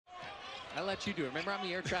I let you do it. Remember, I'm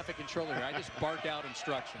the air traffic controller here. I just bark out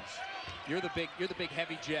instructions. You're the big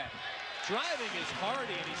heavy jet. Driving is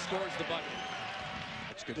Hardy, and he scores the bucket.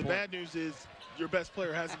 That's a good The point. bad news is your best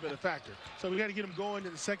player hasn't been a factor. So we got to get him going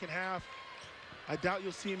in the second half. I doubt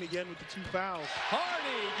you'll see him again with the 2 fouls.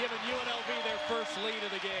 Hardy giving UNLV their first lead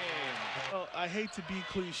of the game. Well, I hate to be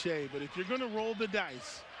cliche, but if you're going to roll the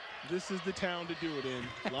dice, this is the town to do it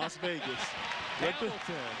in, Las Vegas.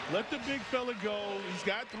 Let the big fella go. He's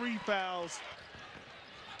got 3 fouls.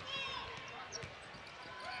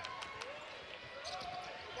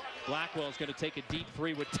 Blackwell's going to take a deep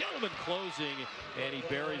 3 with Tillman closing, and he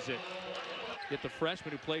buries it. Get the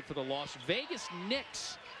freshman who played for the Las Vegas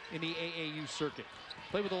Knicks in the AAU circuit.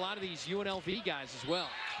 Played with a lot of these UNLV guys as well.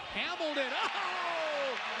 Hamilton,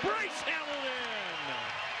 oh! Bryce Hamilton!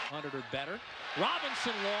 100 or better.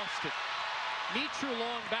 Robinson lost it. Mitru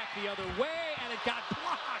Long back the other way, and it got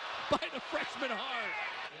blocked by the freshman Hart.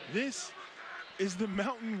 This is the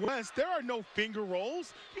Mountain West. There are no finger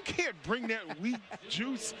rolls. You can't bring that wheat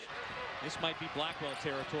juice. This might be Blackwell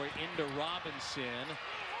territory into Robinson.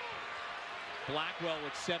 Blackwell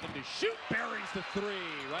with 7 to shoot, buries the 3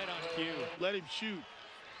 right on cue. Let him shoot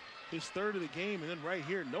his 3rd of the game, and then right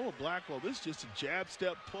here, Noah Blackwell. This is just a jab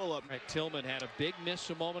step pull up. Right, Tillman had a big miss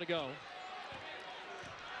a moment ago.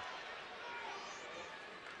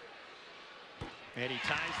 And he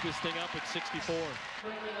ties this thing up at 64.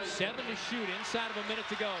 7 to shoot, inside of a minute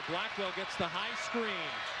to go. Blackwell gets the high screen.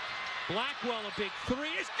 Blackwell, a big 3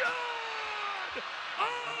 is good!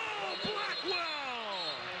 Oh, Blackwell!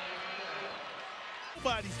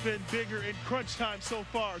 Nobody's been bigger in crunch time so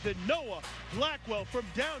far than Noah Blackwell from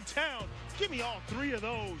downtown. Give me all 3 of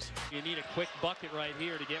those. You need a quick bucket right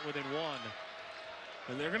here to get within 1.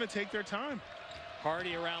 And they're going to take their time.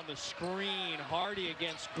 Hardy around the screen. Hardy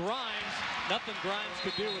against Grimes. Nothing Grimes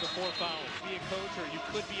could do with a 4 fouls. Be a coach, or you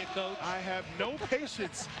could be a coach. I have no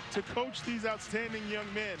patience to coach these outstanding young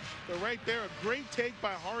men. But right there, a great take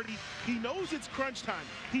by Hardy. He knows it's crunch time.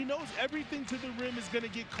 He knows everything to the rim is going to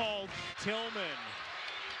get called. Tillman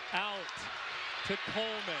out to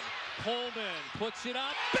Coleman. Coleman puts it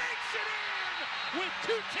up, banks it in with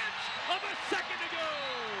 2/10 of a second to go.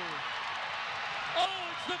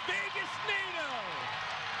 Oh, it's the Vegas native.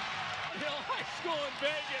 Hill High School in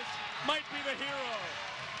Vegas might be the hero.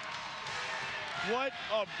 What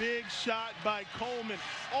a big shot by Coleman.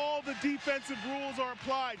 All the defensive rules are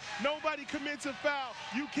applied. Nobody commits a foul.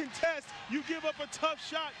 You contest, you give up a tough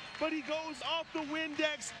shot, but he goes off the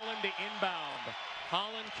Windex. Holland to inbound.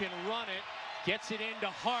 Holland can run it, gets it into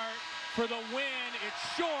Hart for the win.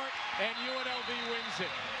 It's short, and UNLV wins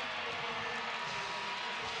it.